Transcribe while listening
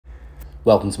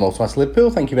Welcome to Motorway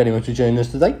Liverpool. Thank you very much for joining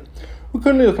us today. We're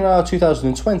currently looking at our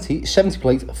 2020 70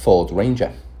 plate Ford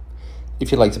Ranger.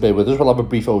 If you'd like to bear with us, we'll have a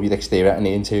brief overview of the exterior and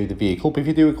the interior of the vehicle, but if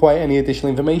you do require any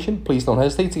additional information, please don't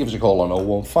hesitate to give us a call on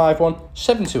 0151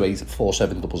 728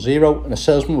 4700 and a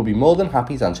salesman will be more than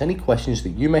happy to answer any questions that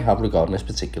you may have regarding this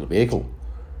particular vehicle.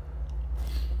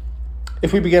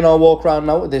 If we begin our walk around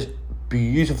now with this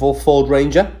beautiful Ford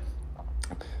Ranger,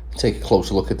 take a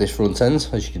closer look at this front end.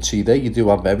 As you can see there, you do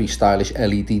have very stylish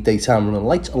LED daytime running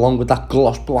lights along with that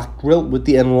gloss black grille with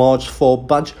the enlarged Ford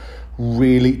badge.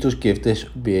 Really does give this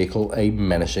vehicle a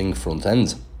menacing front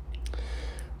end.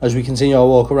 As we continue our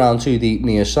walk around to the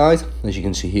near side, as you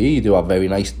can see here, you do have very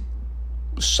nice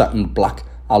satin black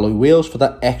alloy wheels for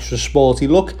that extra sporty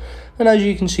look, and as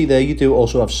you can see there, you do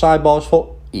also have sidebars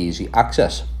for easy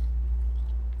access.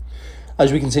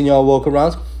 As we continue our walk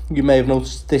around, you may have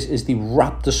noticed this is the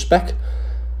Raptor spec.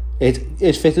 It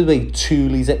is fitted with a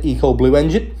 2-litre EcoBlue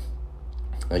engine.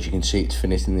 As you can see, it's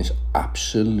finished in this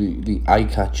absolutely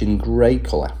eye-catching grey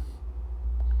colour.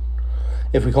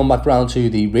 If we come back round to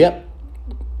the rear,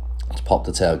 let's pop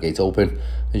the tailgate open.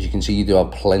 As you can see, you do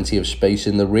have plenty of space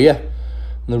in the rear,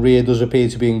 and the rear does appear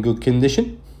to be in good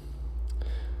condition.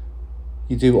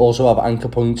 You do also have anchor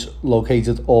points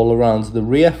located all around the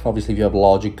rear, obviously if you have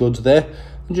larger goods there.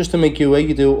 And just to make you aware,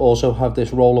 you do also have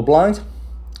this roller blind.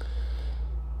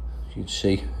 You can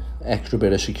see extra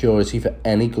bit of security for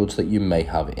any goods that you may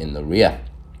have in the rear.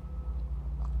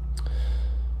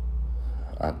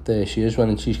 And there she is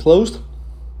when she's closed.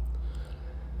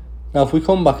 Now if we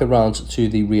come back around to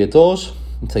the rear doors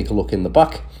and take a look in the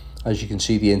back, as you can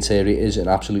see, the interior is in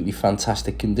absolutely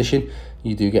fantastic condition.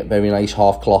 You do get very nice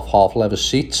half cloth, half leather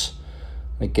seats.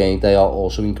 Again, they are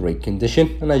also in great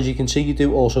condition, and as you can see, you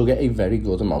do also get a very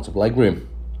good amount of legroom.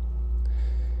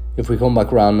 If we come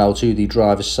back around now to the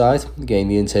driver's side, again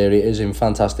the interior is in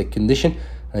fantastic condition.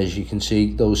 As you can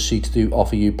see, those seats do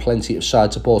offer you plenty of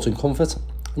side support and comfort,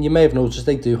 and you may have noticed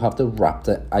they do have the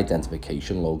Raptor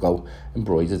identification logo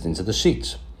embroidered into the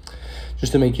seats.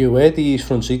 Just to make you aware, these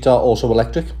front seats are also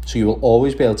electric, so you will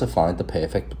always be able to find the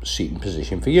perfect seating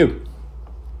position for you.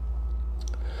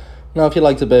 Now if you'd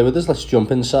like to bear with us, let's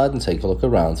jump inside and take a look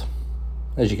around.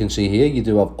 As you can see here, you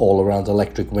do have all around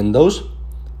electric windows.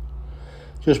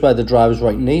 Just by the driver's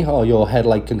right knee are your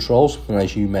headlight controls, and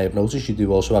as you may have noticed, you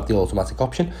do also have the automatic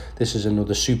option. This is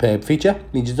another superb feature.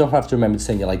 It means you don't have to remember to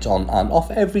turn your lights on and off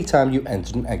every time you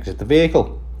enter and exit the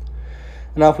vehicle.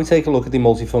 And now if we take a look at the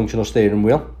multifunctional steering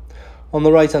wheel, on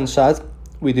the right hand side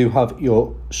we do have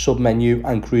your sub-menu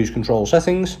and cruise control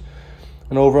settings,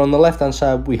 and over on the left hand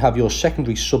side we have your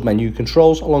secondary sub-menu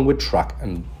controls along with track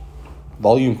and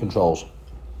volume controls.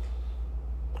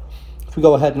 If we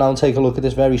go ahead now and take a look at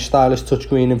this very stylish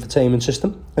touchscreen infotainment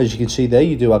system, as you can see there,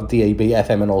 you do have DAB,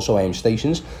 FM and also AM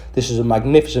stations. This is a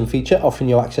magnificent feature, offering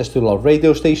you access to a lot of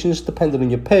radio stations. Depending on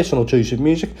your personal choice of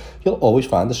music, you'll always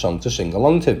find a song to sing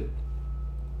along to.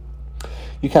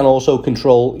 You can also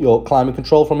control your climate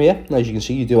control from here. As you can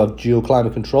see, you do have dual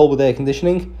climate control with air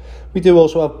conditioning. We do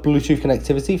also have Bluetooth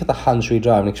connectivity for the hands-free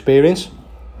driving experience.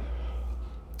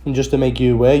 And just to make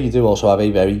you aware, you do also have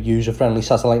a very user-friendly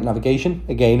satellite navigation.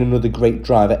 Again, another great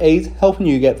driver aid, helping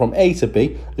you get from A to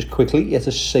B as quickly yet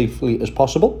as safely as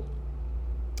possible.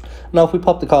 Now if we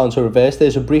pop the car into reverse,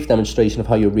 there's a brief demonstration of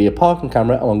how your rear parking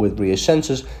camera along with rear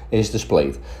sensors is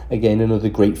displayed. Again, another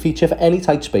great feature for any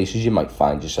tight spaces you might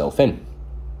find yourself in.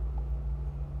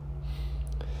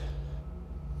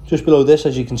 Just below this,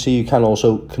 as you can see, you can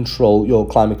also control your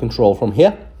climate control from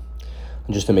here.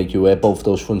 And just to make you aware, both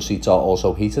those front seats are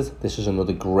also heated. This is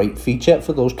another great feature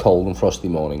for those cold and frosty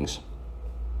mornings.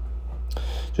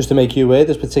 Just to make you aware,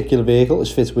 this particular vehicle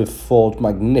is fitted with Ford's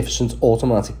magnificent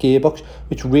automatic gearbox,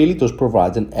 which really does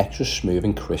provide an extra smooth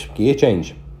and crisp gear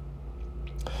change.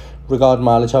 Regarding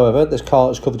mileage, however, this car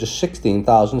has covered just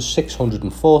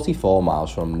 16,644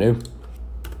 miles from new.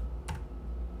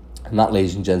 And that,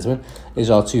 ladies and gentlemen, is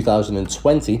our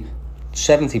 2020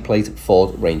 70 plate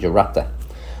Ford Ranger Raptor.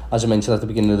 As I mentioned at the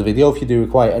beginning of the video, if you do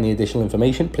require any additional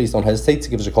information, please don't hesitate to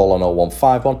give us a call on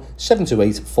 0151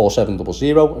 728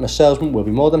 4700 and a salesman will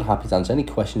be more than happy to answer any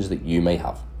questions that you may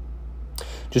have.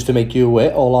 Just to make you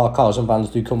aware, all our cars and vans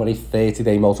do come with a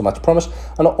 30-day motor match promise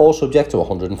and are all subject to a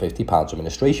 £150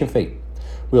 administration fee.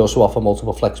 We also offer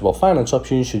multiple flexible finance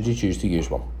options should you choose to use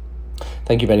one.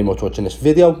 Thank you very much for watching this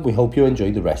video. We hope you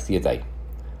enjoy the rest of your day.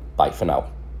 Bye for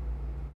now.